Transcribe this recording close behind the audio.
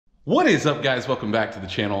What is up, guys? Welcome back to the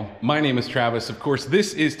channel. My name is Travis. Of course,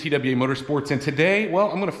 this is TWA Motorsports, and today,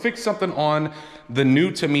 well, I'm gonna fix something on the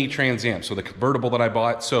new to me Trans Am, so the convertible that I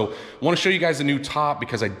bought. So I wanna show you guys a new top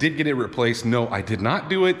because I did get it replaced. No, I did not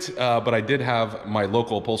do it, but I did have my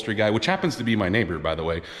local upholstery guy, which happens to be my neighbor, by the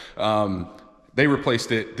way. They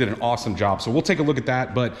replaced it, did an awesome job. So we'll take a look at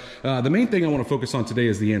that. But the main thing I wanna focus on today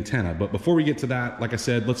is the antenna. But before we get to that, like I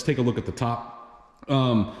said, let's take a look at the top.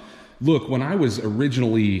 Look, when I was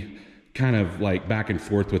originally kind of like back and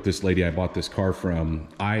forth with this lady I bought this car from,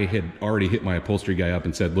 I had already hit my upholstery guy up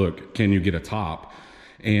and said, look, can you get a top?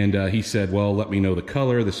 And he said, well, let me know the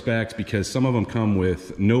color, the specs, because some of them come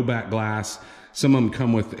with no back glass. Some of them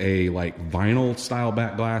come with a like vinyl style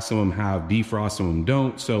back glass. Some of them have defrost, some of them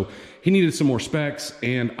don't. So he needed some more specs.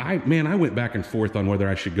 And I went back and forth on whether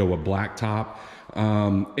I should go a black top.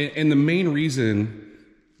 And the main reason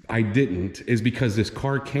I didn't is because this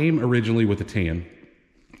car came originally with a tan,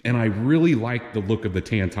 and I really liked the look of the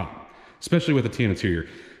tan top, especially with the tan interior.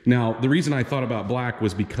 Now, the reason I thought about black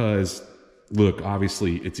was because, look,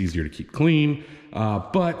 obviously it's easier to keep clean,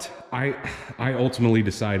 but I ultimately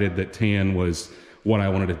decided that tan was what I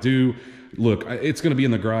wanted to do. Look, it's going to be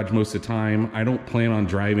in the garage most of the time. I don't plan on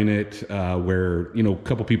driving it where, you know, a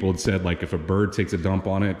couple people had said, like, if a bird takes a dump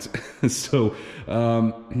on it. So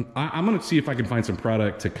I'm going to see if I can find some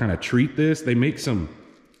product to kind of treat this. They make some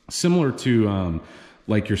similar to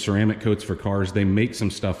like your ceramic coats for cars. They make some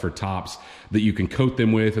stuff for tops that you can coat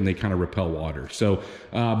them with, and they kind of repel water. So,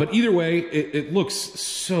 but either way, it looks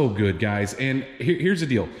so good, guys. And here's the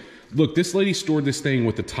deal. Look, this lady stored this thing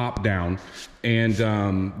with the top down, and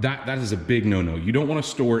that is a big no-no. You don't want to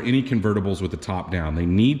store any convertibles with the top down. They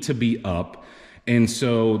need to be up. And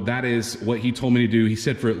so that is what he told me to do. He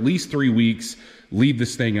said for at least 3 weeks, leave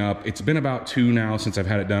this thing up. It's been about 2 now since I've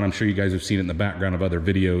had it done. I'm sure you guys have seen it in the background of other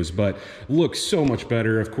videos, but looks so much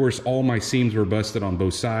better. Of course, all my seams were busted on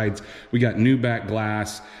both sides. We got new back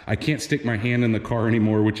glass. I can't stick my hand in the car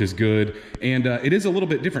anymore, which is good. And it is a little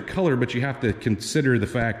bit different color, but you have to consider the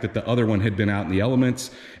fact that the other one had been out in the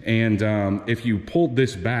elements. And if you pulled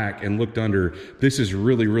this back and looked under, this is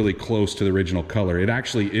really, really close to the original color. It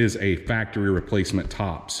actually is a factory replacement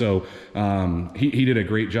top. So he did a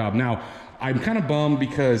great job. Now, I'm kind of bummed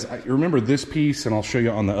because I remember this piece, and I'll show you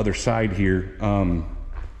on the other side here.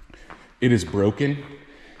 It is broken.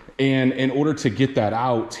 And in order to get that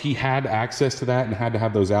out, he had access to that and had to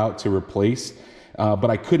have those out to replace. But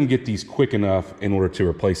I couldn't get these quick enough in order to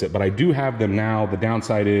replace it. But I do have them now. The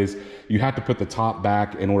downside is you have to put the top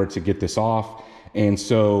back in order to get this off. And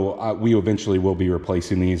so we eventually will be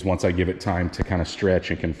replacing these once I give it time to kind of stretch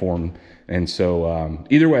and conform. And so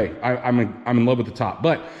either way, I'm in love with the top.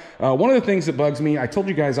 But one of the things that bugs me, I told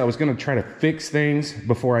you guys I was going to try to fix things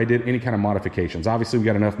before I did any kind of modifications. Obviously, we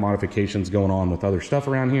got enough modifications going on with other stuff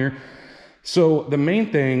around here. So the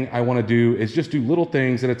main thing I want to do is just do little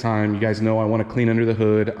things at a time. You guys know I want to clean under the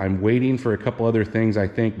hood. I'm waiting for a couple other things, I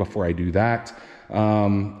think, before I do that.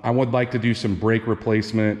 I would like to do some brake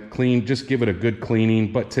replacement, clean, just give it a good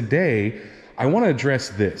cleaning. But today, I want to address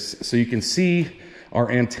this. So you can see our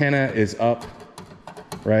antenna is up,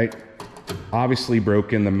 right? Obviously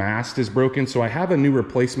broken. The mast is broken. So I have a new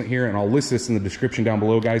replacement here, and I'll list this in the description down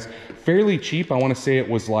below, guys. Fairly cheap. I want to say it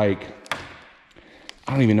was like,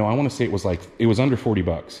 I don't even know. I want to say it was under 40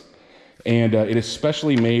 bucks. And it is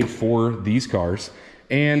specially made for these cars.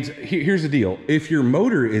 And here's the deal. If your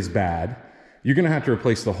motor is bad, you're going to have to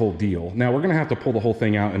replace the whole deal. Now, we're going to have to pull the whole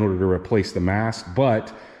thing out in order to replace the mast,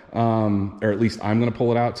 but, or at least I'm going to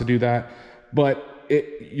pull it out to do that. But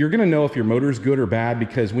you're going to know if your motor is good or bad,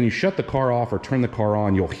 because when you shut the car off or turn the car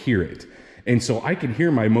on, you'll hear it. And so I can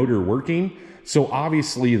hear my motor working. So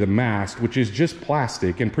obviously the mast, which is just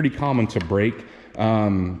plastic and pretty common to break,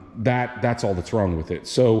 that's all that's wrong with it.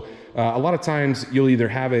 So a lot of times you'll either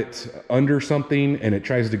have it under something and it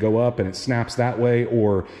tries to go up and it snaps that way,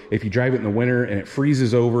 or if you drive it in the winter and it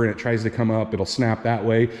freezes over and it tries to come up, it'll snap that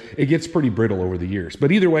way. It gets pretty brittle over the years.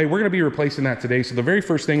 But either way, we're going to be replacing that today. So the very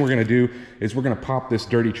first thing we're going to do is we're going to pop this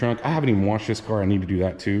dirty trunk. I haven't even washed this car. I need to do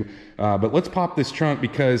that too. But let's pop this trunk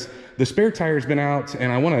because the spare tire's been out,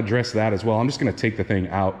 and I want to address that as well. I'm just going to take the thing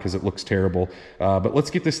out because it looks terrible. But let's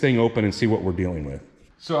get this thing open and see what we're dealing with.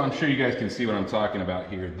 So I'm sure you guys can see what I'm talking about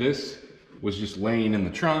here. This was just laying in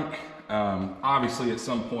the trunk. Obviously at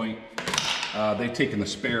some point, they've taken the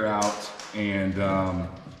spare out and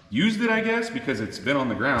used it, I guess, because it's been on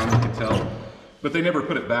the ground, you can tell, but they never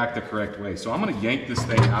put it back the correct way. So I'm gonna yank this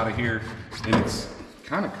thing out of here, and it's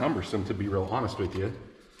kind of cumbersome, to be real honest with you.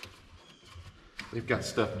 They've got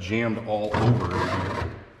stuff jammed all over around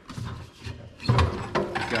here.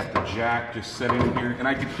 got the jack just set in here, and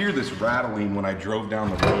I could hear this rattling when I drove down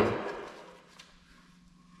the road.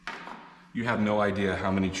 You have no idea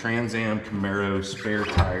how many Trans Am, Camaro, spare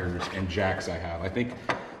tires, and jacks I have. I think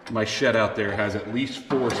my shed out there has at least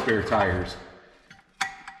 4 spare tires.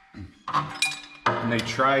 And they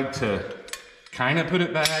tried to kind of put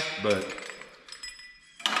it back, but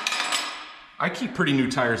I keep pretty new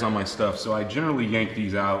tires on my stuff, so I generally yank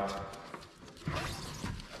these out.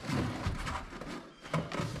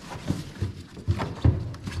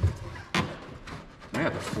 I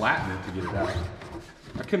have to flatten it to get it out.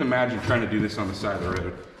 I couldn't imagine trying to do this on the side of the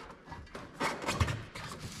road.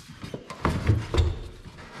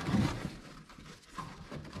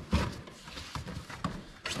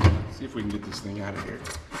 Let's see if we can get this thing out of here.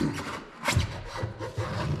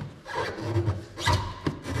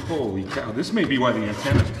 Holy cow, this may be why the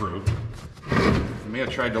antenna's broke. I may have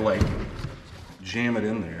tried to like jam it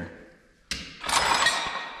in there.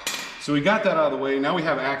 So we got that out of the way. Now we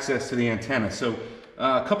have access to the antenna. So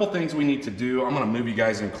a couple things we need to do. I'm gonna move you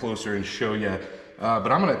guys in closer and show you,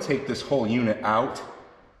 but I'm gonna take this whole unit out.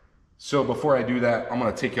 So before I do that, I'm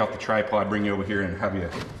gonna take you off the tripod, bring you over here and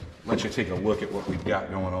let you take a look at what we've got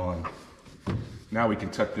going on. Now we can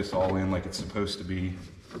tuck this all in like it's supposed to be.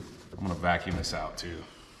 I'm gonna vacuum this out too.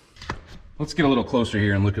 Let's get a little closer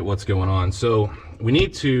here and look at what's going on. So we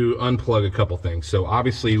need to unplug a couple things. So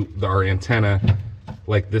obviously our antenna,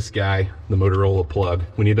 like this guy, the Motorola plug,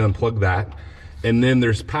 we need to unplug that. And then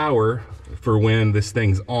there's power for when this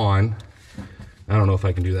thing's on. I don't know if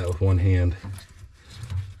I can do that with one hand,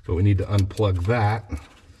 but we need to unplug that.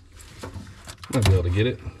 I'll be able to get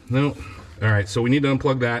it. No. All right, so we need to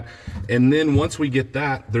unplug that. And then once we get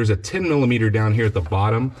that, there's a 10 millimeter down here at the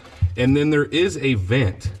bottom. And then there is a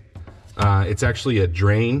vent. It's actually a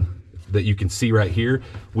drain that you can see right here.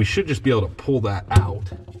 We should just be able to pull that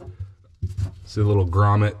out. See the little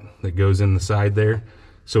grommet that goes in the side there?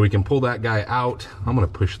 So we can pull that guy out. I'm gonna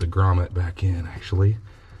push the grommet back in actually.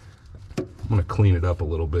 I'm gonna clean it up a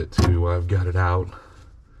little bit too while I've got it out.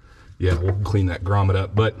 Yeah, we'll clean that grommet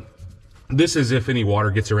up. But this is if any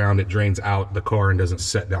water gets around, it drains out the car and doesn't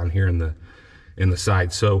set down here in the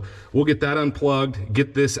side. So we'll get that unplugged,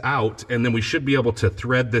 get this out, and then we should be able to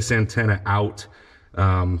thread this antenna out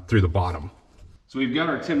through the bottom. So we've got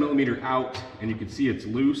our 10 millimeter out and you can see it's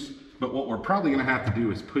loose, but what we're probably gonna have to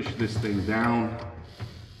do is push this thing down.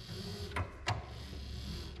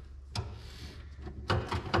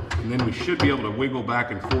 And then we should be able to wiggle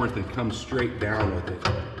back and forth and come straight down with it.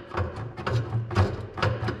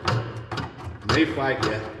 They fight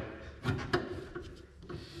you.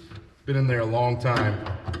 Been in there a long time.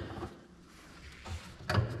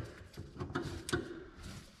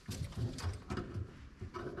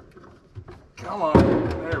 Come on,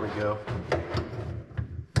 there we go.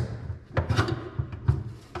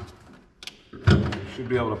 Should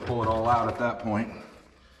be able to pull it all out at that point.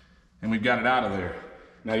 And we've got it out of there.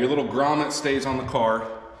 Now your little grommet stays on the car,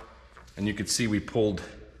 and you can see we pulled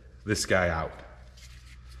this guy out.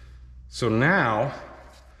 So now,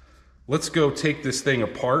 let's go take this thing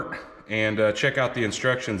apart and check out the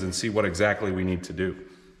instructions and see what exactly we need to do.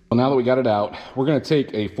 Well, now that we got it out, we're gonna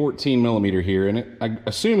take a 14 millimeter here, and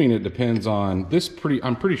assuming it depends on this,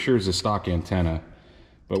 I'm pretty sure it's a stock antenna,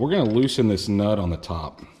 but we're gonna loosen this nut on the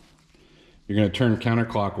top. You're gonna turn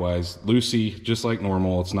counterclockwise, loosey, just like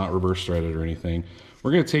normal. It's not reverse threaded or anything.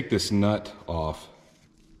 We're gonna take this nut off.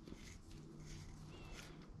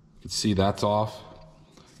 You can see that's off.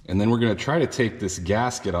 And then we're gonna try to take this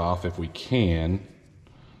gasket off if we can.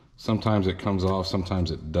 Sometimes it comes off, sometimes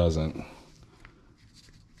it doesn't.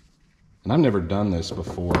 And I've never done this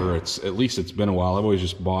before. At least it's been a while. I've always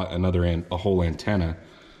just bought a whole antenna.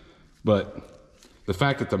 But the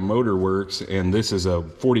fact that the motor works and this is a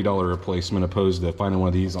 $40 replacement opposed to finding one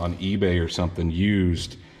of these on eBay or something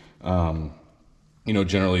used, you know,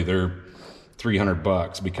 generally they're 300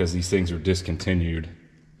 bucks because these things are discontinued.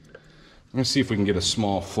 I'm gonna see if we can get a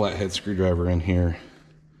small flathead screwdriver in here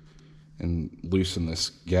and loosen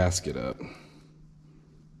this gasket up.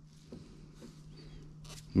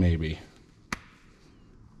 Maybe.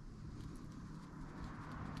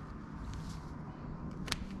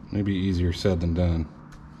 Maybe easier said than done.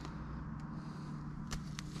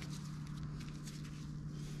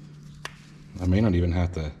 I may not even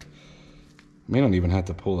have to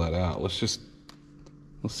pull that out. Let's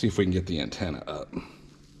see if we can get the antenna up.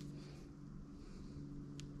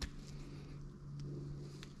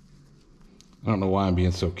 I don't know why I'm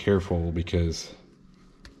being so careful because,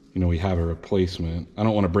 you know, we have a replacement. I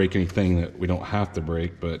don't want to break anything that we don't have to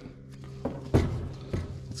break, but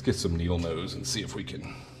let's get some needle nose and see if we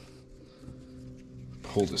can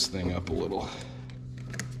pull this thing up a little.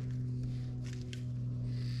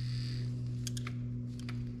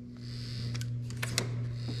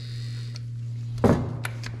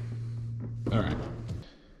 All right.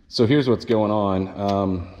 So here's what's going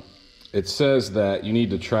on. It says that you need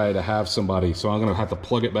to try to have somebody, so I'm gonna have to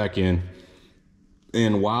plug it back in.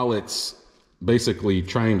 And while it's basically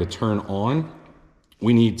trying to turn on,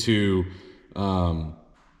 we need to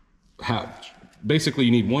basically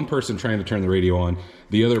you need one person trying to turn the radio on,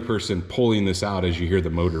 the other person pulling this out as you hear the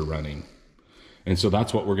motor running. And so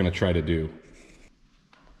that's what we're gonna try to do.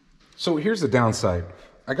 So here's the downside.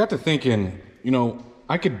 I got to thinking, you know,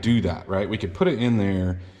 I could do that, right? We could put it in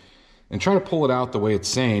there and try to pull it out the way it's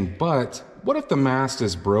saying, but what if the mast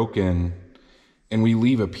is broken and we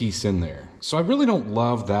leave a piece in there? So I really don't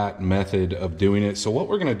love that method of doing it. So what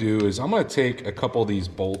we're gonna do is I'm gonna take a couple of these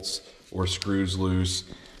bolts or screws loose.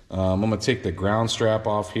 I'm gonna take the ground strap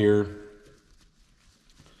off here,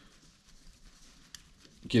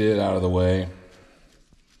 get it out of the way.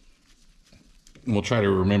 And we'll try to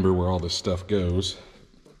remember where all this stuff goes.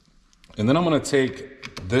 And then I'm gonna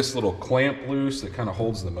take this little clamp loose that kind of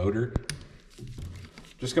holds the motor.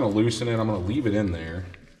 Just gonna loosen it, I'm gonna leave it in there.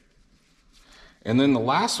 And then the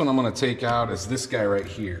last one I'm gonna take out is this guy right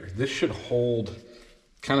here. This should hold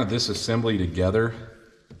kind of this assembly together.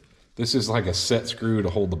 This is like a set screw to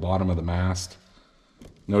hold the bottom of the mast.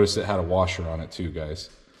 Notice it had a washer on it too, guys.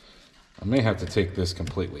 I may have to take this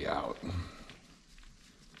completely out.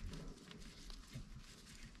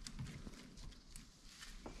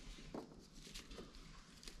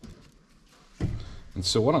 And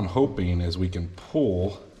so what I'm hoping is we can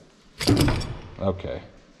pull, okay.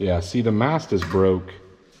 Yeah, see the mast is broke.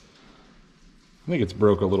 I think it's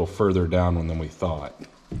broke a little further down than we thought.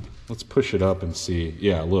 Let's push it up and see.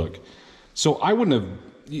 Yeah, look. So I wouldn't have,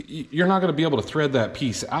 you're not gonna be able to thread that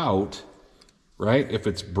piece out, right? If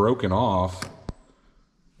it's broken off,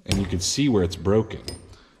 and you can see where it's broken.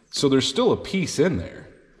 So there's still a piece in there.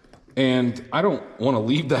 And I don't wanna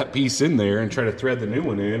leave that piece in there and try to thread the new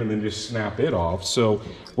one in and then just snap it off. So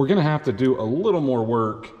we're gonna have to do a little more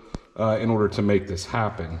work in order to make this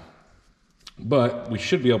happen. But we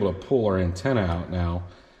should be able to pull our antenna out now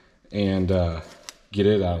and get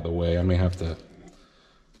it out of the way. I may have to,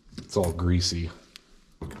 it's all greasy.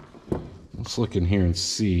 Let's look in here and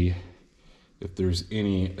see if there's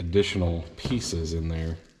any additional pieces in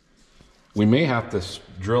there. We may have to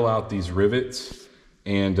drill out these rivets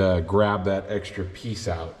and grab that extra piece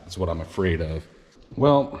out, is what I'm afraid of.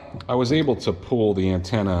 Well, I was able to pull the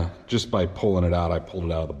antenna just by pulling it out. I pulled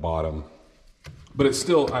it out of the bottom. But it's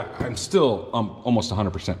still, I'm still almost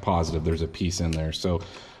 100% positive there's a piece in there. So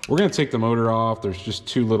we're gonna take the motor off. There's just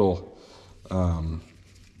two little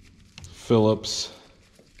Phillips.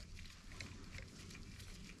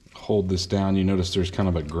 Hold this down. You notice there's kind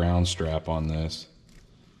of a ground strap on this.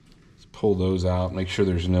 Let's pull those out, make sure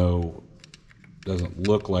there's no, doesn't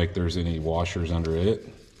look like there's any washers under it.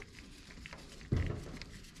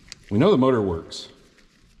 We know the motor works.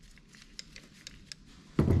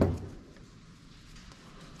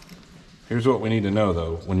 Here's what we need to know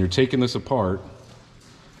though. When you're taking this apart,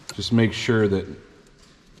 just make sure that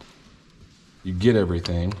you get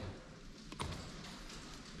everything.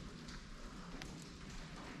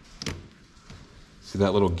 See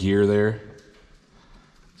that little gear there?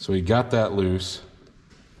 So we got that loose.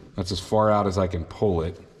 That's as far out as I can pull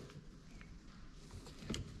it.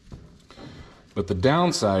 But the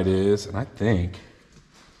downside is, and I think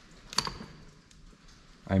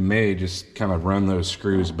I may just kind of run those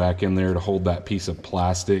screws back in there to hold that piece of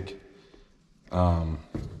plastic so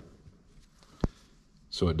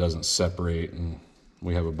it doesn't separate and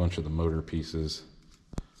we have a bunch of the motor pieces.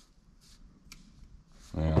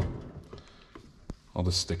 Yeah, I'll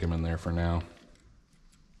just stick them in there for now.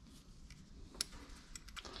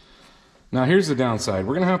 Now here's the downside.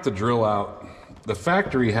 We're gonna have to drill out, the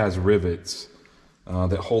factory has rivets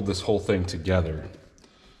that hold this whole thing together.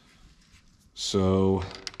 So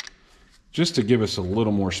just to give us a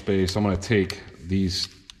little more space, I'm gonna take these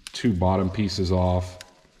two bottom pieces off.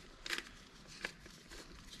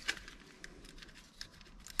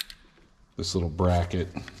 This little bracket.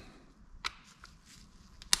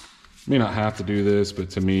 May not have to do this, but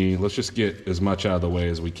to me, let's just get as much out of the way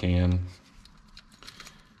as we can.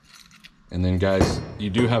 And then guys, you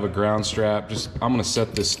do have a ground strap. I'm gonna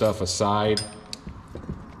set this stuff aside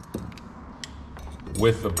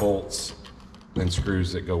with the bolts and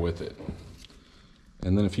screws that go with it.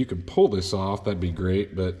 And then if you could pull this off, that'd be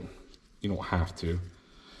great, but you don't have to.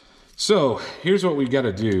 So here's what we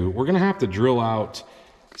gotta do. We're gonna have to drill out,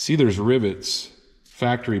 see there's rivets.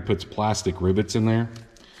 Factory puts plastic rivets in there.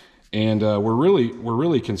 And we're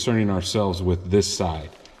really concerning ourselves with this side.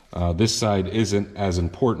 This side isn't as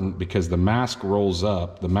important because the mast rolls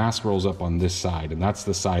up on this side, and that's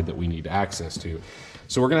the side that we need access to.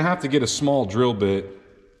 So we're gonna have to get a small drill bit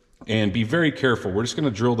and be very careful. We're just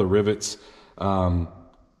gonna drill the rivets.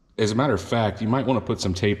 As a matter of fact, you might wanna put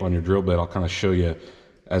some tape on your drill bit. I'll kind of show you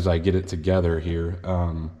as I get it together here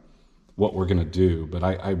what we're gonna do. But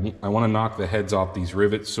I wanna knock the heads off these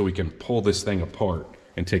rivets so we can pull this thing apart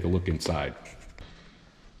and take a look inside.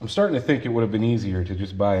 I'm starting to think it would have been easier to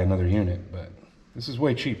just buy another unit, but this is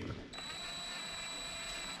way cheaper.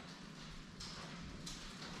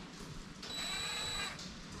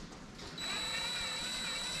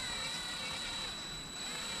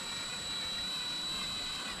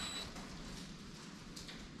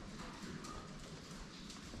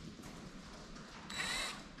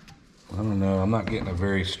 I don't know, I'm not getting a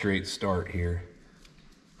very straight start here.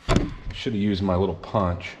 I should have used my little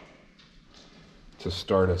punch to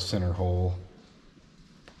start a center hole.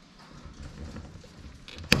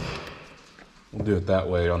 We'll do it that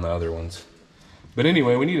way on the other ones. But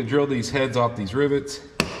anyway, we need to drill these heads off these rivets,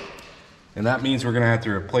 and that means we're gonna have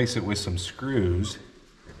to replace it with some screws.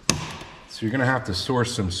 So you're gonna have to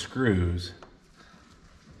source some screws.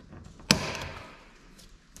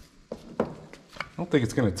 I don't think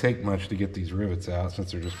it's gonna take much to get these rivets out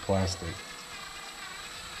since they're just plastic.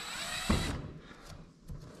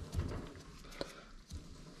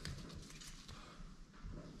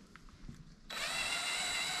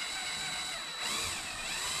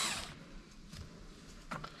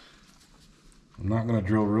 I'm not going to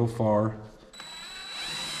drill real far.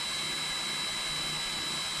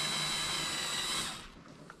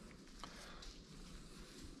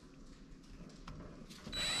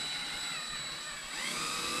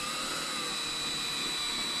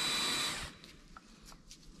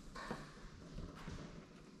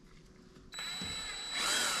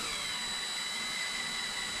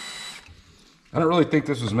 I don't really think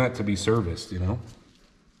this was meant to be serviced, you know?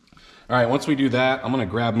 All right, once we do that, I'm gonna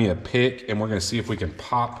grab me a pick and we're gonna see if we can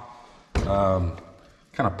pop, kind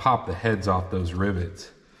of pop the heads off those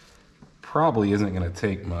rivets. Probably isn't gonna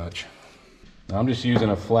take much. Now, I'm just using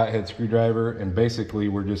a flathead screwdriver, and basically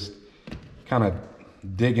we're just kind of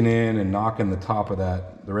digging in and knocking the top of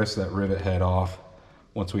that, the rest of that rivet head off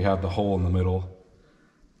once we have the hole in the middle.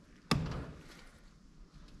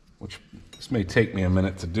 Which this may take me a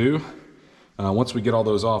minute to do. Once we get all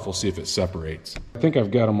those off, we'll see if it separates. I think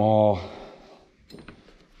I've got them all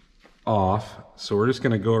off. So we're just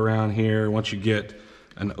gonna go around here. Once you get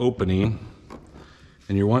an opening,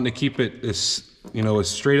 and you're wanting to keep it as, you know, as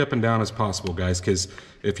straight up and down as possible, guys, because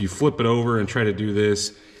if you flip it over and try to do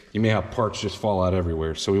this, you may have parts just fall out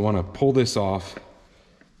everywhere. So we wanna pull this off.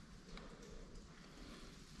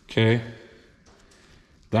 Okay.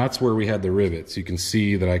 That's where we had the rivets. You can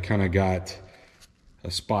see that I kind of got a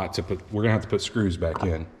spot to put, we're gonna have to put screws back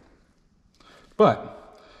in.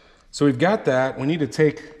 But, so we've got that. We need to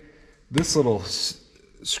take this little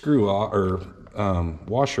screw off, or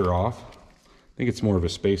washer off. I think it's more of a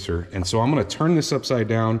spacer. And so I'm gonna turn this upside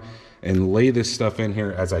down and lay this stuff in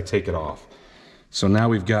here as I take it off. So now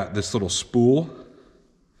we've got this little spool.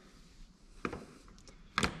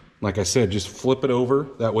 Like I said, just flip it over.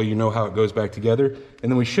 That way you know how it goes back together.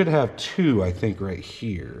 And then we should have two, I think, right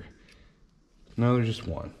here. No, there's just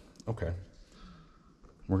one. Okay.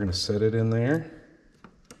 We're gonna set it in there.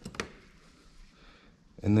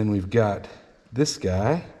 And then we've got this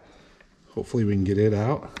guy. Hopefully we can get it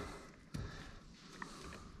out.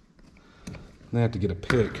 And I have to get a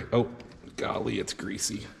pick. Oh, golly, it's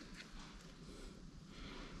greasy.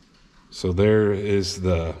 So there is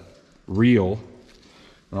the reel.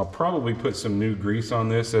 And I'll probably put some new grease on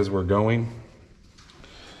this as we're going.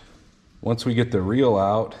 Once we get the reel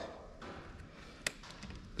out,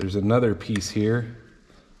 there's another piece here.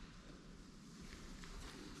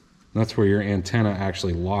 That's where your antenna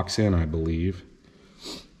actually locks in, I believe.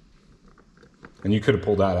 And you could have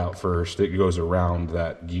pulled that out first. It goes around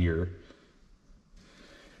that gear.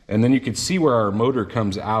 And then you can see where our motor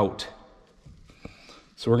comes out.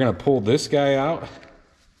 So we're gonna pull this guy out,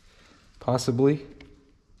 possibly.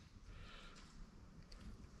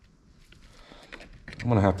 I'm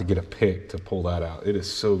gonna have to get a pick to pull that out. It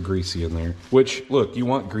is so greasy in there. Which, look, you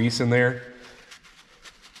want grease in there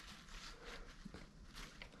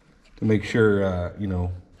to make sure, you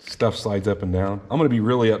know, stuff slides up and down. I'm gonna be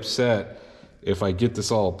really upset if I get this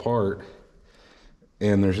all apart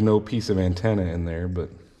and there's no piece of antenna in there, but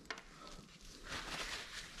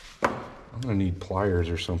I'm gonna need pliers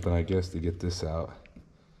or something, I guess, to get this out.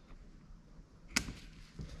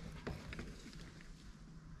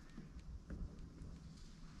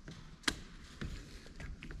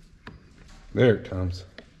 There it comes.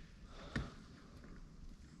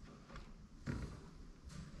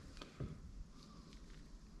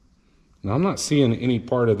 Now I'm not seeing any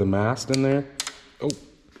part of the mast in there. Oh,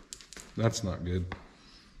 that's not good.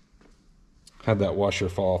 Had that washer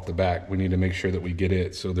fall off the back. We need to make sure that we get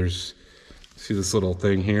it. So there's, see this little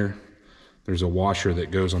thing here? There's a washer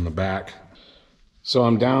that goes on the back. So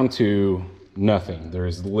I'm down to nothing. There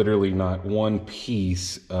is literally not one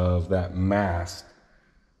piece of that mast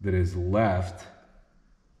that is left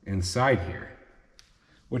inside here,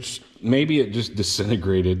 which maybe it just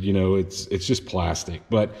disintegrated, you know, it's just plastic.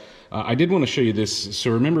 But I did want to show you this.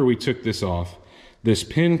 So remember, we took this off. This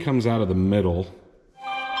pin comes out of the middle.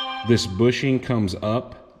 This bushing comes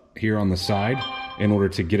up here on the side in order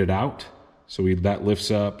to get it out. So that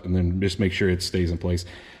lifts up, and then just make sure it stays in place.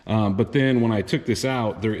 But then when I took this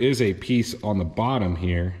out, there is a piece on the bottom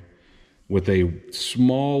here with a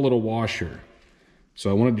small little washer. So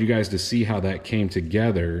I wanted you guys to see how that came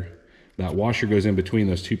together. That washer goes in between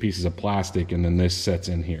those two pieces of plastic, and then this sets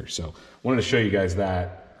in here. So I wanted to show you guys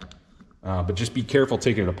that. But just be careful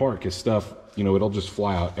taking it apart, because stuff, you know, it'll just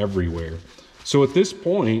fly out everywhere. So at this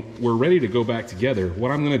point, we're ready to go back together.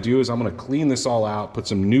 What I'm gonna do is I'm gonna clean this all out, put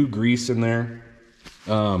some new grease in there,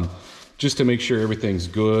 just to make sure everything's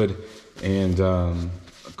good, and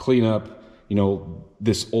clean up, you know,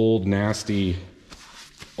 this old nasty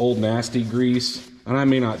grease. And I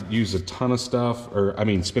may not use a ton of stuff, or I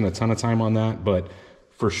mean, spend a ton of time on that, but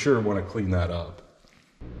for sure wanna clean that up.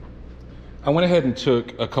 I went ahead and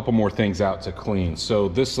took a couple more things out to clean. So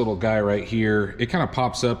this little guy right here, it kind of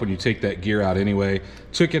pops up when you take that gear out anyway.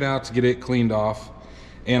 Took it out to get it cleaned off.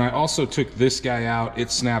 And I also took this guy out. It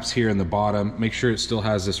snaps here in the bottom. Make sure it still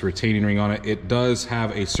has this retaining ring on it. It does have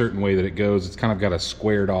a certain way that it goes. It's kind of got a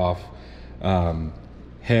squared off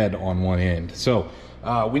head on one end. So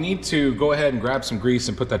we need to go ahead and grab some grease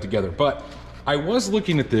and put that together. But I was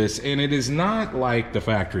looking at this, and it is not like the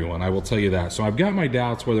factory one, I will tell you that. So I've got my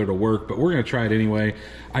doubts whether it'll work, but we're gonna try it anyway.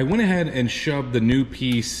 I went ahead and shoved the new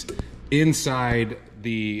piece inside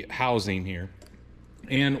the housing here.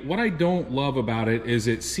 And what I don't love about it is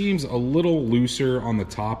it seems a little looser on the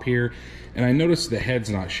top here, and I noticed the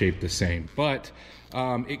head's not shaped the same. But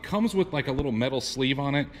it comes with like a little metal sleeve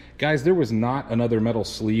on it. Guys, there was not another metal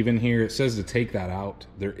sleeve in here. It says to take that out.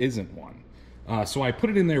 There isn't one. So I put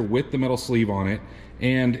it in there with the metal sleeve on it,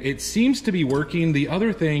 and it seems to be working. The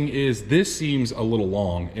other thing is this seems a little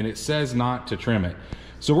long, and it says not to trim it.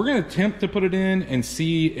 So we're gonna attempt to put it in and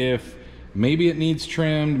see if maybe it needs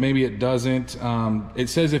trimmed, maybe it doesn't. It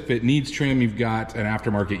says if it needs trim, you've got an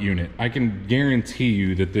aftermarket unit. I can guarantee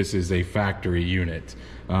you that this is a factory unit.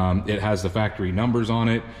 It has the factory numbers on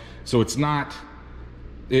it, so it's not,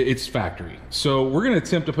 it's factory. So we're gonna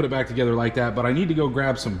attempt to put it back together like that, but I need to go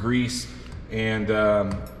grab some grease and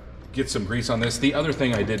get some grease on this. The other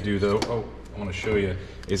thing I did do though, oh, I wanna show you,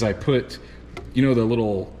 is I put, you know, the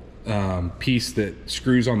little piece that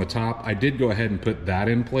screws on the top. I did go ahead and put that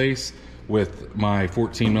in place with my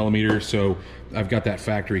 14 millimeter, so I've got that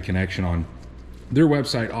factory connection on. Their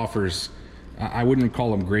website offers, I wouldn't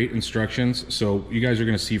call them great instructions, so you guys are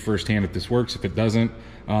gonna see firsthand if this works. If it doesn't,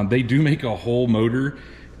 they do make a whole motor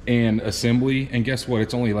and assembly, and guess what,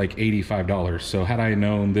 it's only like $85. So had I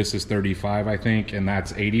known this is 35, I think, and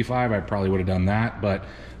that's 85, I probably would have done that. But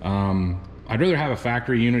I'd rather have a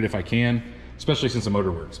factory unit if I can, especially since the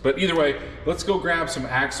motor works. But either way, let's go grab some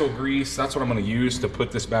axle grease. That's what I'm gonna use to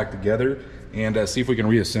put this back together, and see if we can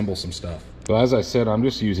reassemble some stuff. So as I said, I'm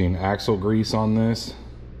just using axle grease on this.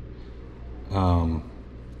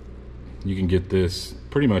 You can get this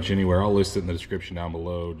pretty much anywhere. I'll list it in the description down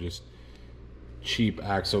below. Just cheap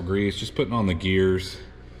axle grease, just putting on the gears,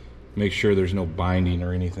 make sure there's no binding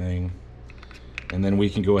or anything, and then we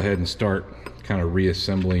can go ahead and start kind of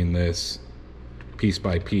reassembling this piece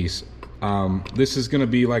by piece. This is going to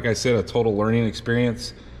be, like I said, a total learning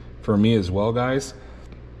experience for me as well, guys.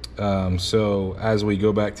 So as we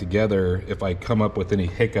go back together, if I come up with any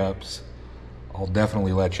hiccups, I'll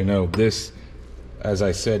definitely let you know. This, as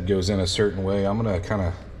I said, goes in a certain way. I'm going to kind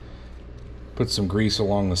of put some grease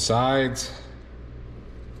along the sides.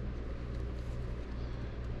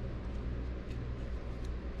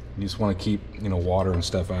 You just want to keep, you know, water and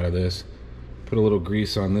stuff out of this. Put a little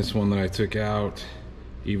grease on this one that I took out,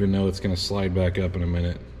 even though it's going to slide back up in a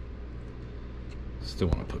minute. Still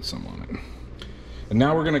want to put some on it. And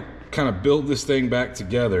now we're going to kind of build this thing back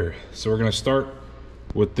together. So we're going to start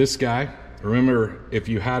with this guy. Remember, if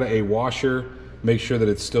you had a washer, make sure that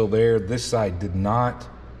it's still there. This side did not.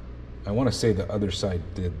 I want to say the other side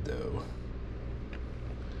did though.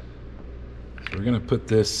 So we're going to put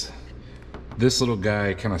this little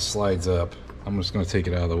guy kind of slides up. I'm just going to take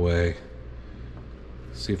it out of the way.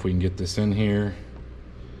 See if we can get this in here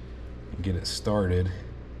and get it started.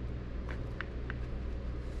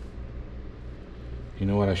 You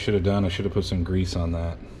know what I should have done? I should have put some grease on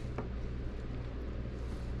that.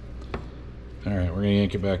 All right, we're gonna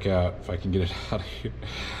yank it back out if I can get it out of here.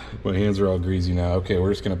 My hands are all greasy now. Okay, we're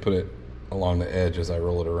just gonna put it along the edge as I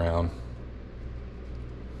roll it around.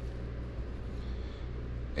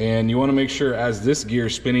 And you wanna make sure as this gear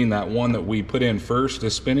is spinning, that one that we put in first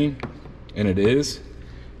is spinning, and it is.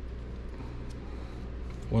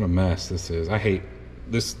 What a mess this is. I hate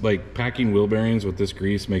this, like packing wheel bearings with this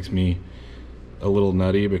grease makes me a little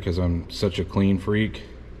nutty because I'm such a clean freak.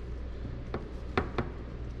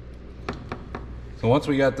 So once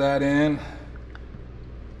we got that in,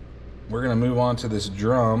 we're gonna move on to this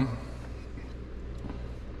drum.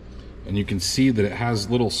 And you can see that it has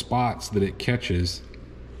little spots that it catches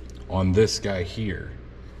on this guy here.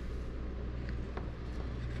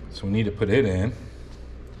 So we need to put it in.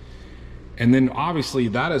 And then obviously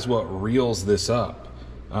that is what reels this up.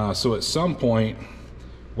 So at some point,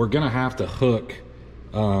 we're gonna have to hook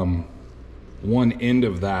one end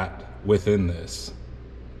of that within this.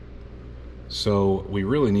 So we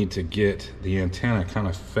really need to get the antenna kind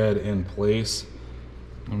of fed in place.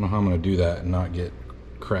 I don't know how I'm gonna do that and not get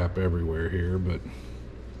crap everywhere here, but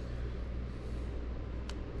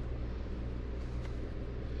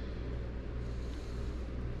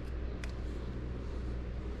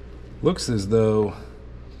looks as though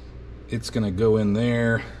it's gonna go in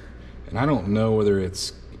there, and I don't know whether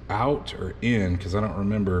it's out or in because I don't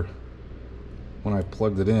remember when I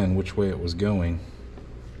plugged it in which way it was going.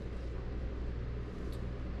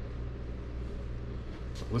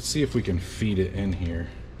 Let's see if we can feed it in here.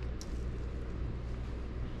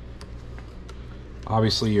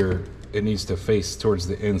 Obviously it needs to face towards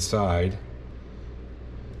the inside.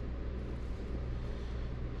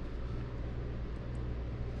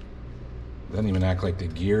 Doesn't even act like the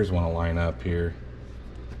gears want to line up here.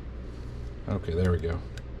 Okay, there we go.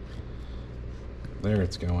 There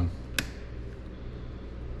it's going.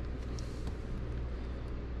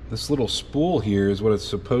 This little spool here is what it's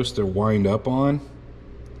supposed to wind up on.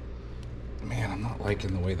 Man, I'm not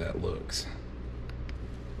liking the way that looks.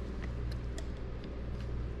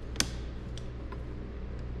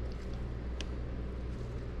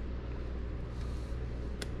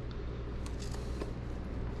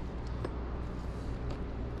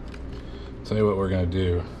 Tell you what we're gonna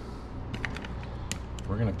do.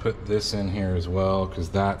 We're gonna put this in here as well because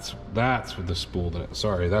that's with the spool that,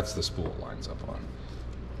 sorry, that's the spool it lines up on.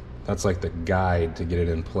 That's like the guide to get it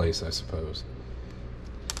in place, I suppose.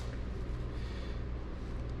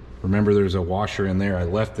 Remember there's a washer in there. I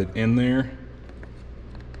left it in there.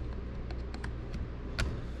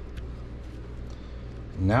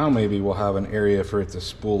 Now maybe we'll have an area for it to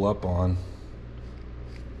spool up on.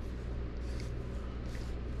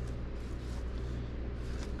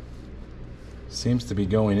 Seems to be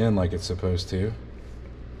going in like it's supposed to.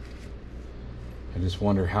 I just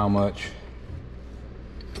wonder how much,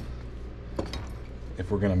 if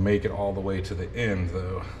we're gonna make it all the way to the end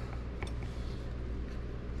though.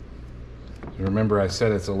 Remember I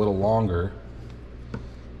said it's a little longer.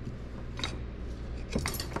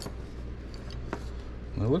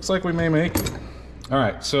 It looks like we may make it. All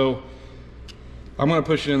right, so I'm gonna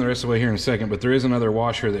push it in the rest of the way here in a second, but there is another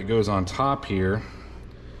washer that goes on top here.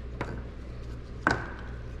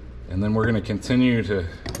 And then we're gonna continue to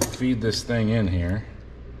feed this thing in here.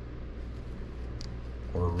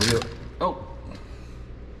 Oh!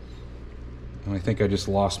 And I think I just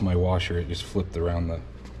lost my washer. It just flipped around the...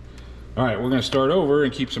 All right, we're gonna start over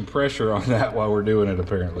and keep some pressure on that while we're doing it,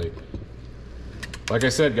 apparently. Like I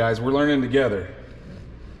said, guys, we're learning together.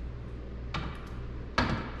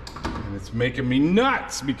 And it's making me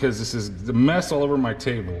nuts because this is the mess all over my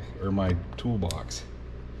table, or my toolbox.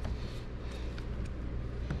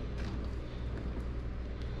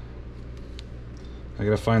 I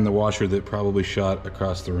gotta find the washer that probably shot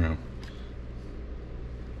across the room.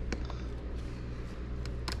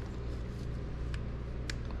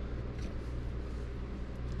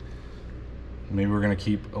 Maybe we're gonna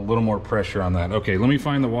keep a little more pressure on that. Okay, let me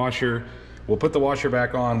find the washer. We'll put the washer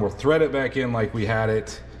back on. We'll thread it back in like we had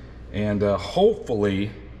it. And hopefully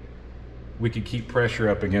we can keep pressure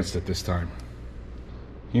up against it this time.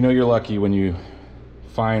 You know you're lucky when you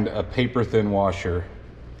find a paper thin washer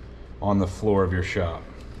on the floor of your shop.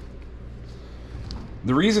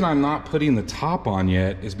 The reason I'm not putting the top on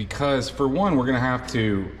yet is because, for one, we're gonna have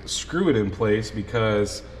to screw it in place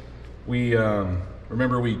because we,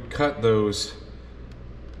 remember we cut those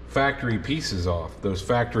factory pieces off, those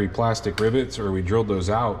factory plastic rivets, or we drilled those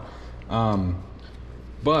out.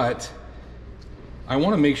 But I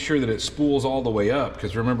wanna make sure that it spools all the way up,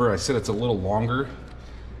 because remember I said it's a little longer,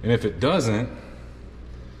 and if it doesn't,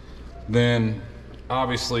 then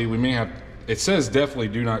obviously we may have, it says definitely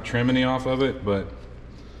do not trim any off of it, but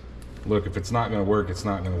look, if it's not going to work, it's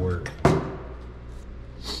not going to work.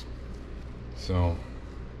 So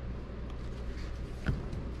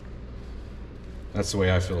that's the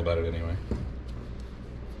way I feel about it anyway.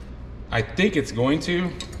 I think it's going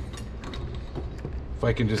to, if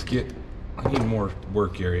I can just get, I need more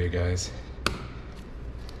work area, guys.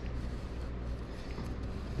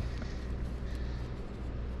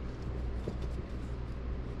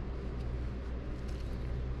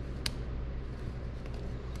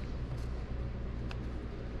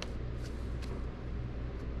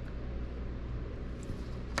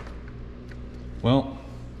 Well,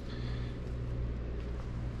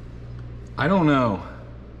 I don't know.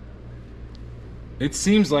 It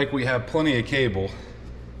seems like we have plenty of cable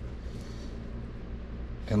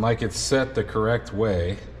and like it's set the correct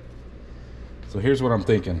way. So here's what I'm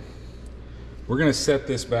thinking. We're gonna set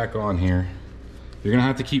this back on here. You're gonna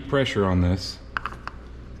have to keep pressure on this.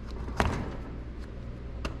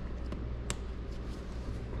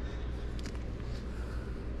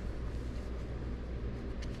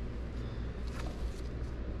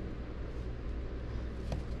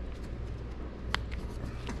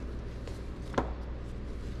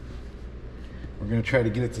 We're going to try to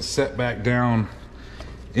get it to set back down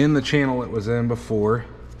in the channel it was in before.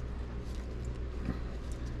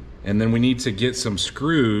 And then we need to get some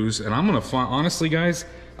screws, and I'm going to find, honestly guys,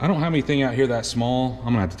 I don't have anything out here that small. I'm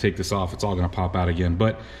going to have to take this off. It's all going to pop out again.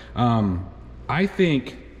 But I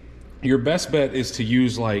think your best bet is to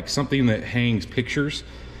use like something that hangs pictures.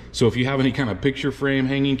 So if you have any kind of picture frame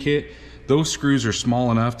hanging kit, those screws are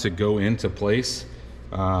small enough to go into place.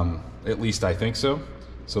 At least I think so.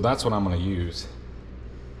 So that's what I'm going to use.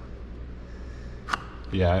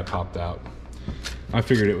 Yeah, it popped out. I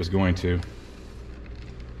figured it was going to.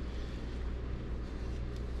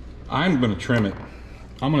 I'm going to trim it.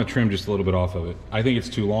 I'm going to trim just a little bit off of it. I think it's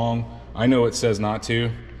too long. I know it says not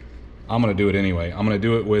to. I'm going to do it anyway. I'm going to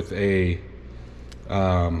do it with a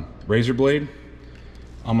razor blade.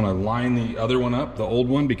 I'm going to line the other one up, the old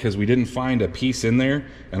one, because we didn't find a piece in there,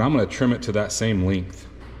 and I'm going to trim it to that same length,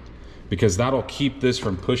 because that'll keep this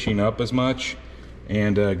from pushing up as much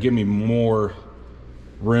and give me more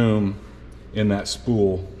room in that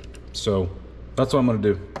spool. So that's what I'm gonna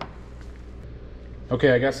do.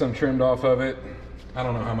 Okay, I got some trimmed off of it. I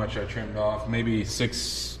don't know how much I trimmed off, maybe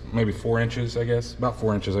 4 inches, I guess. About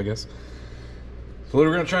 4 inches, I guess. So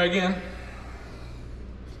we're gonna try again.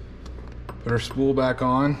 Put our spool back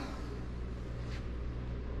on.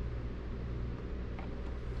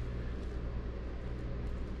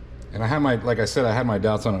 And I had my, like I said, I had my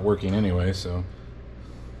doubts on it working anyway, so.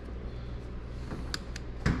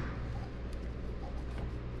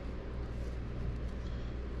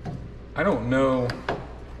 I don't know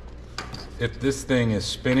if this thing is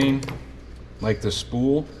spinning like the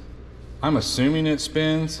spool. I'm assuming it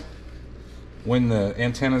spins when the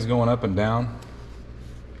antenna is going up and down.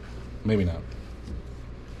 Maybe not.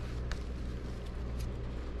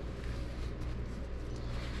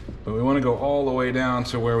 But we want to go all the way down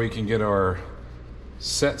to where we can get our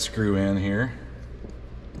set screw in here.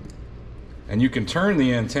 And you can turn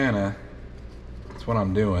the antenna. That's what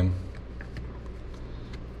I'm doing.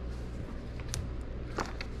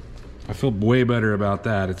 I feel way better about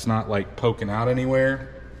that. It's not like poking out anywhere.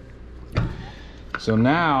 So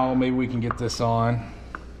now maybe we can get this on.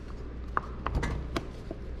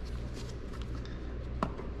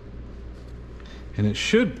 And it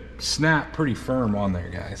should snap pretty firm on there,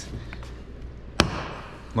 guys.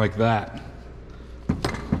 Like that.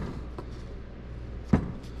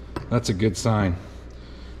 That's a good sign.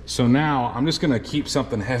 So now I'm just gonna keep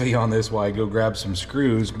something heavy on this while I go grab some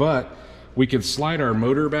screws, but we could slide our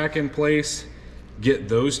motor back in place, get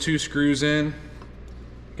those 2 screws in.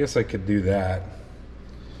 I guess I could do that.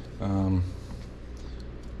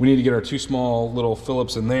 We need to get our 2 small little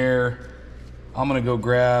Phillips in there. I'm gonna go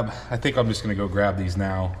grab, I think I'm just gonna go grab these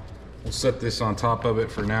now. We'll set this on top of it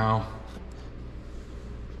for now.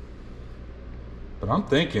 But I'm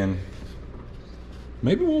thinking,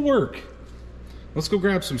 maybe we'll work. Let's go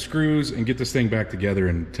grab some screws and get this thing back together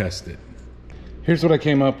and test it. Here's what I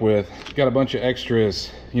came up with. Got a bunch of extras,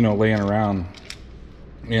 you know, laying around.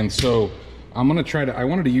 And so I'm gonna try to, I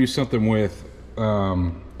wanted to use something with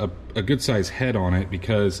a good size head on it,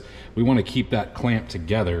 because we want to keep that clamp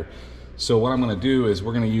together. So what I'm gonna do is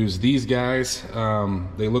we're gonna use these guys.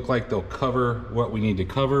 They look like they'll cover what we need to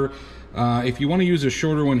cover. If you want to use a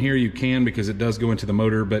shorter one here, you can, because it does go into the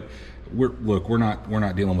motor, but we're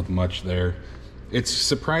not dealing with much there. It's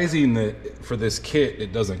surprising that for this kit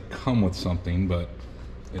it doesn't come with something, but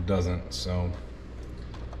it doesn't. So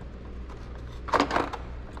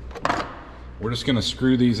we're just gonna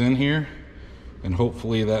screw these in here, and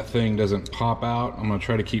hopefully that thing doesn't pop out. I'm gonna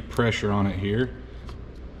try to keep pressure on it here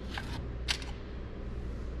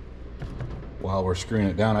while we're screwing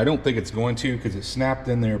it down. I don't think it's going to, because it snapped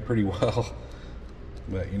in there pretty well,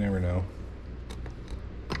 but you never know.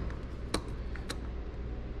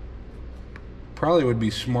 Probably would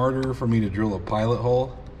be smarter for me to drill a pilot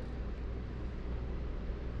hole.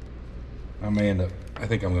 I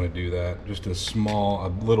think I'm gonna do that. Just a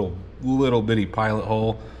little bitty pilot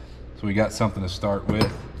hole, so we got something to start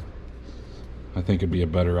with. I think it'd be a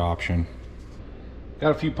better option.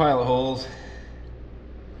 Got a few pilot holes.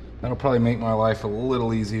 That'll probably make my life a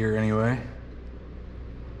little easier anyway.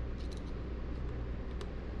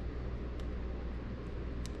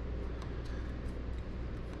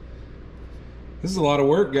 This is a lot of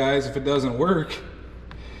work, guys, if it doesn't work.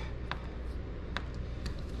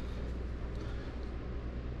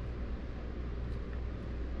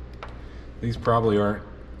 These probably aren't,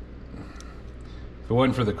 if it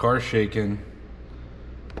wasn't for the car shaking,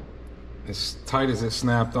 as tight as it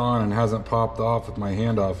snapped on and hasn't popped off with my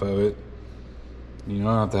hand off of it, you know,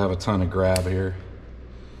 I don't have to have a ton of grab here.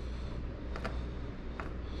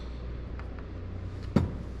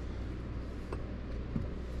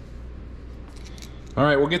 All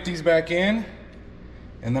right, we'll get these back in,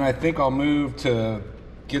 and then I think I'll move to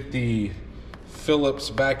get the Phillips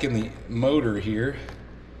back in the motor here.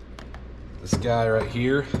 This guy right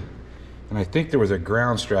here, and I think there was a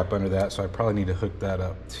ground strap under that, so I probably need to hook that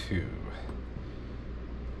up too.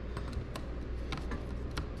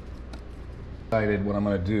 Decided what I'm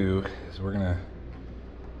gonna do is we're gonna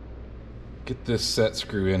get this set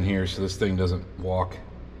screw in here so this thing doesn't walk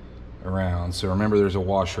around. So remember, there's a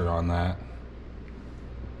washer on that.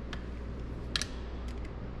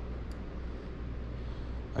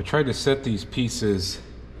 I tried to set these pieces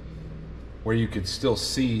where you could still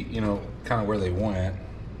see, you know, kind of where they went.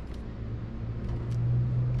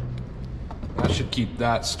 That should keep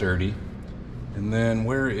that sturdy. And then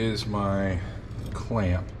where is my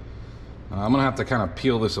clamp? I'm gonna have to kind of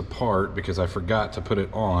peel this apart because I forgot to put it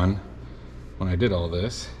on when I did all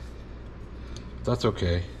this. That's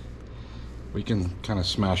okay. We can kind of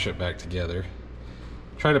smash it back together.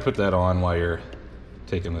 Try to put that on while you're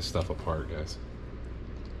taking this stuff apart, guys.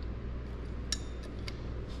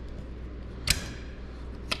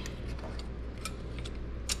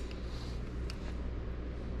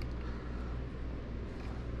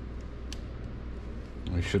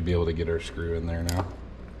 We should be able to get our screw in there now.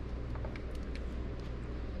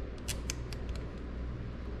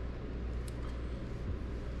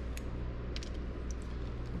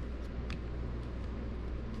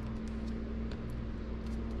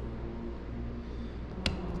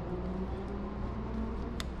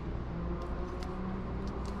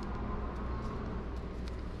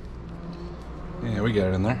 Yeah, we got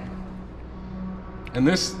it in there. And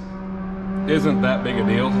this isn't that big a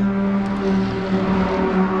deal.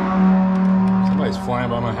 Somebody's flying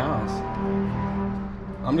by my house.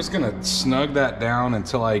 I'm just gonna snug that down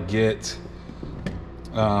until I get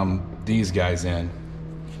these guys in.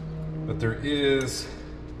 But there is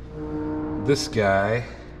this guy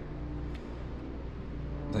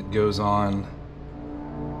that goes on.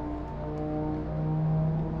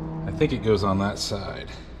 I think it goes on that side.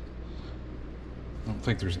 I don't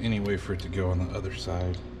think there's any way for it to go on the other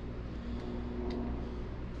side.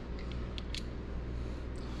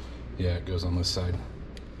 Yeah, it goes on this side.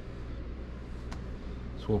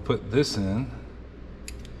 So we'll put this in.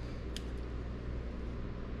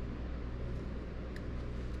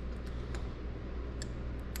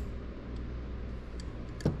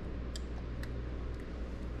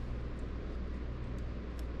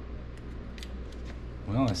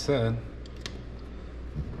 Well, I said,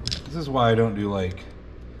 this is why I don't do like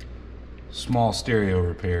small stereo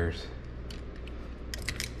repairs.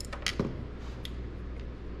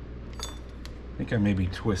 I think I maybe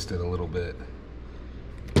twisted a little bit.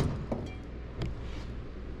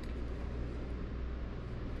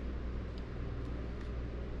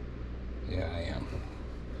 Yeah, I am.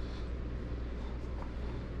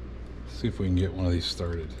 See if we can get one of these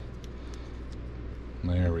started.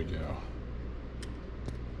 There we go.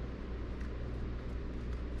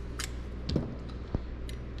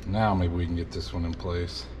 Now maybe we can get this one in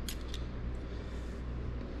place.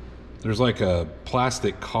 There's like a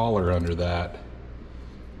plastic collar under that.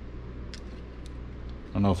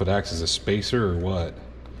 I don't know if it acts as a spacer or what.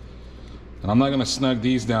 And I'm not gonna snug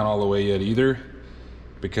these down all the way yet either,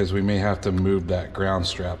 because we may have to move that ground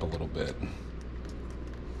strap a little bit.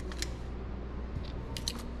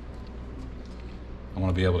 I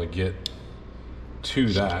wanna be able to get to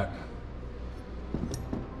that.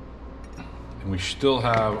 And we still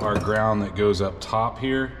have our ground that goes up top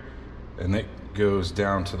here, and it goes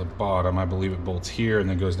down to the bottom. I believe it bolts here and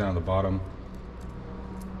then goes down to the bottom.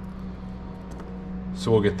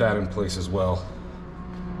 So we'll get that in place as well.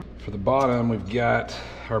 For the bottom, we've got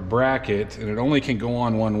our bracket, and it only can go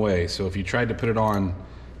on one way. So if you tried to put it on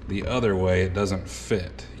the other way, it doesn't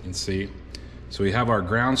fit, you can see. So we have our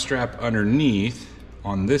ground strap underneath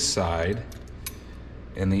on this side,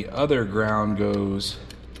 and the other ground goes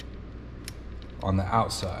on the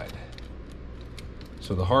outside.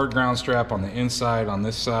 So the hard ground strap on the inside on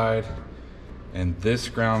this side, and this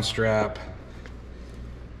ground strap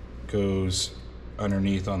goes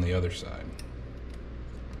underneath on the other side.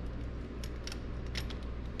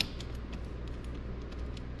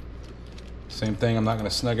 Same thing, I'm not going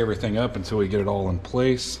to snug everything up until we get it all in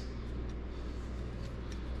place.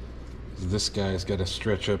 This guy's got to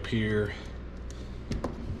stretch up here.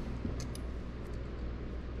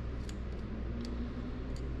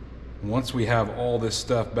 Once we have all this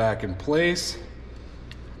stuff back in place,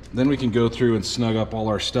 then we can go through and snug up all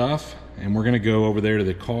our stuff, and we're going to go over there to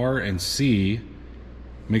the car and see,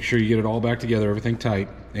 make sure you get it all back together, everything tight,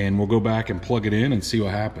 and we'll go back and plug it in and see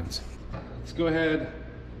what happens. Let's go ahead.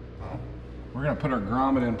 We're going to put our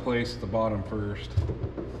grommet in place at the bottom first.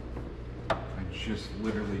 I just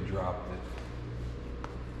literally dropped it.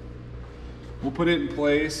 We'll put it in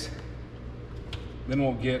place, then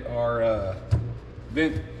we'll get our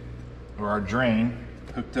vent or our drain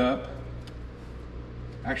hooked up.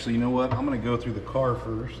 Actually, you know what? I'm going to go through the car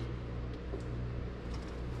first.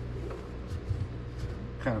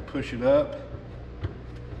 Kind of push it up.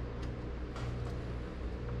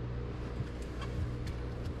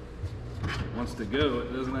 It wants to go.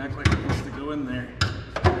 It doesn't act like it wants to go in there.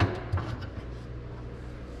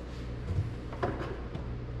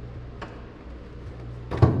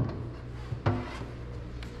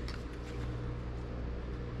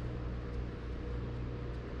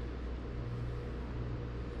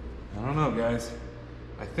 I don't know, guys.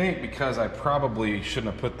 I think because I probably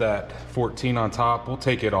shouldn't have put that 14 on top, we'll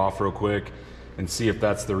take it off real quick and see if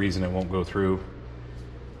that's the reason it won't go through.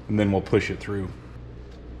 And then we'll push it through.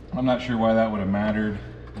 I'm not sure why that would have mattered,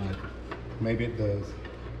 but maybe it does.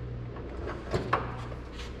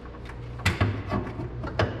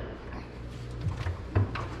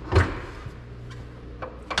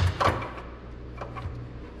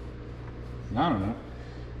 I don't know.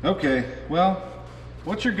 Okay, well,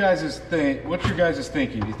 what's your guys'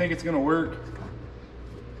 thinking? Do you think it's gonna work?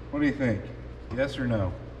 What do you think? Yes or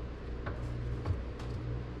no?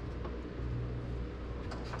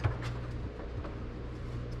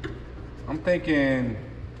 I'm thinking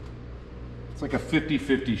it's like a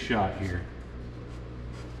 50-50 shot here.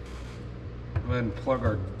 Go ahead and plug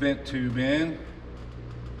our vent tube in.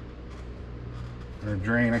 Or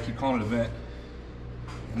drain, I keep calling it a vent.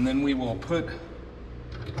 And then we will put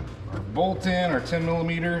our bolt in, our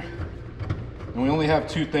 10mm. And we only have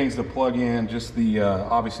two things to plug in, just the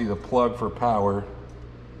obviously the plug for power.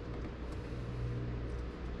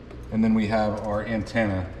 And then we have our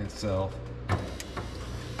antenna itself.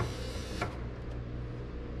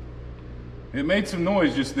 It made some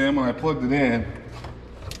noise just then when I plugged it in.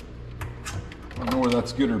 I don't know whether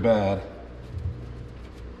that's good or bad.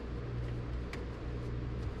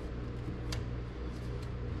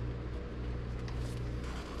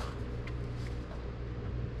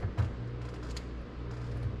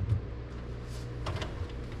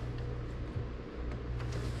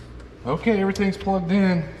 Okay, everything's plugged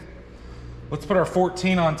in. Let's put our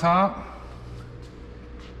 14 on top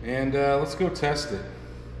and let's go test it.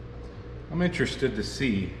 I'm interested to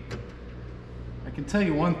see. I can tell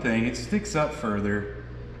you one thing, it sticks up further.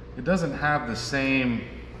 It doesn't have the same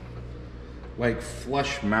like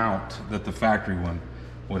flush mount that the factory one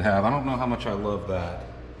would have. I don't know how much I love that.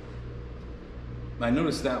 I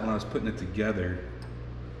noticed that when I was putting it together.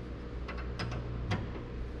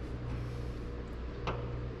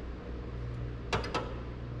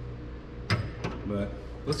 But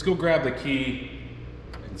let's go grab the key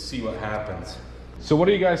and see what happens. So what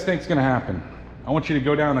do you guys think is going to happen? I want you to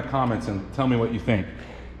go down in the comments and tell me what you think.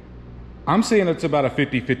 I'm saying it's about a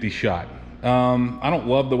 50-50 shot. I don't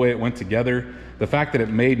love the way it went together. The fact that it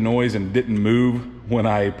made noise and didn't move when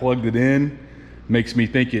I plugged it in makes me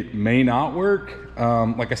think it may not work.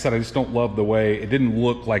 Like I said, I just don't love the way it didn't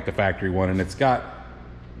look like the factory one, and it's got,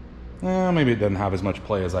 maybe it doesn't have as much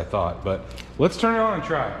play as I thought, but let's turn it on and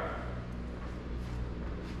try it.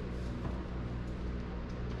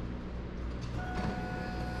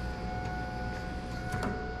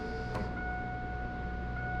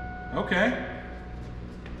 Okay.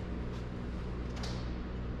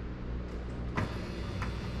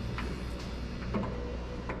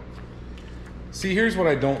 See, here's what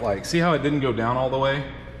I don't like. See how it didn't go down all the way?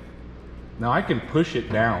 Now I can push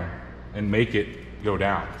it down and make it go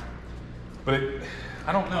down. But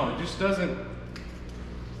I don't know, it just doesn't.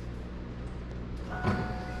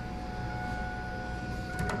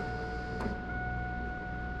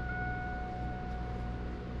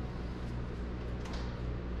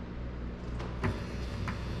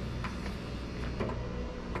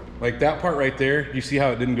 Like that part right there, you see how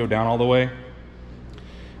it didn't go down all the way?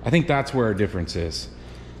 I think that's where our difference is.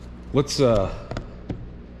 Let's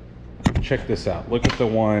check this out. Look at the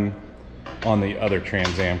one on the other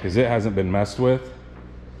Trans Am, because it hasn't been messed with.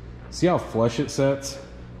 See how flush it sets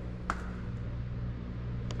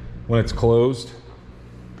when it's closed?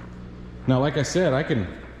 Now, like I said, I can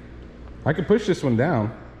push this one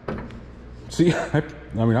down. See, I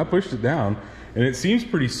mean, I pushed it down, and it seems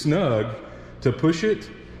pretty snug to push it,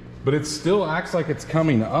 but it still acts like it's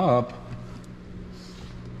coming up.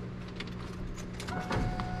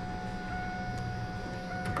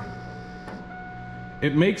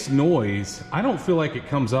 It makes noise. I don't feel like it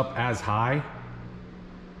comes up as high.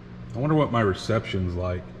 I wonder what my reception's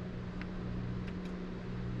like.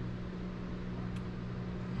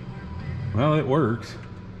 Well, it works.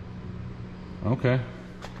 Okay.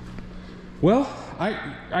 Well,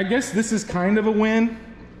 I guess this is kind of a win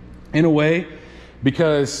in a way,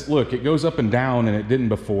 because look, it goes up and down and it didn't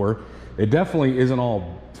before. It definitely isn't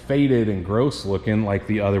all faded and gross looking like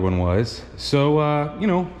the other one was. So you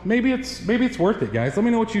know, maybe it's worth it, guys. Let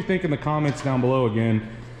me know what you think in the comments down below. Again,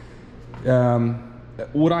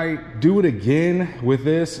 would I do it again with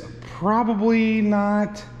this? Probably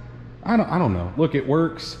not. I don't know. Look, it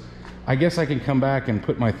works. I guess I can come back and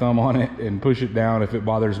put my thumb on it and push it down if it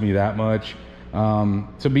bothers me that much.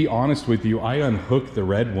 To be honest with you, I unhooked the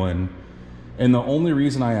red one, and the only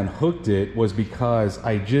reason I unhooked it was because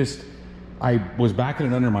I was backing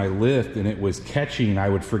it under my lift and it was catching. I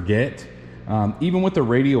would forget. Even with the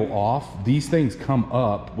radio off, these things come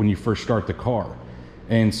up when you first start the car.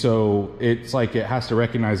 And so it's like it has to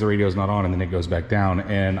recognize the radio's not on, and then it goes back down.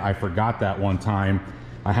 And I forgot that one time.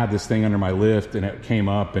 I had this thing under my lift and it came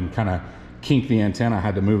up and kind of kinked the antenna. I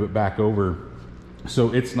had to move it back over.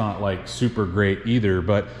 So it's not like super great either,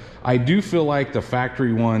 but I do feel like the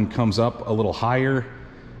factory one comes up a little higher.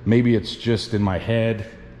 Maybe it's just in my head.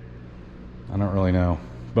 I don't really know,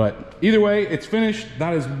 but either way, it's finished.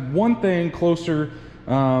 That is one thing closer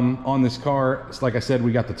on this car. It's like I said,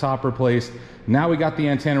 we got the top replaced. Now we got the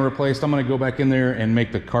antenna replaced. I'm gonna go back in there and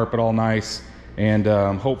make the carpet all nice, and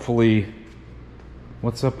hopefully,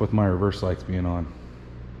 what's up with my reverse lights being on?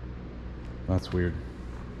 That's weird.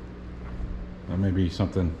 That may be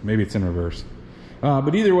something, maybe it's in reverse.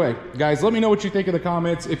 But either way, guys, let me know what you think in the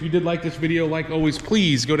comments. If you did like this video, like always,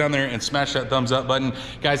 please go down there and smash that thumbs up button.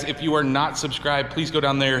 Guys, if you are not subscribed, please go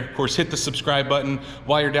down there. Of course, hit the subscribe button.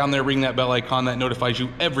 While you're down there, ring that bell icon that notifies you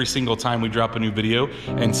every single time we drop a new video.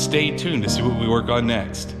 And stay tuned to see what we work on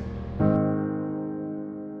next.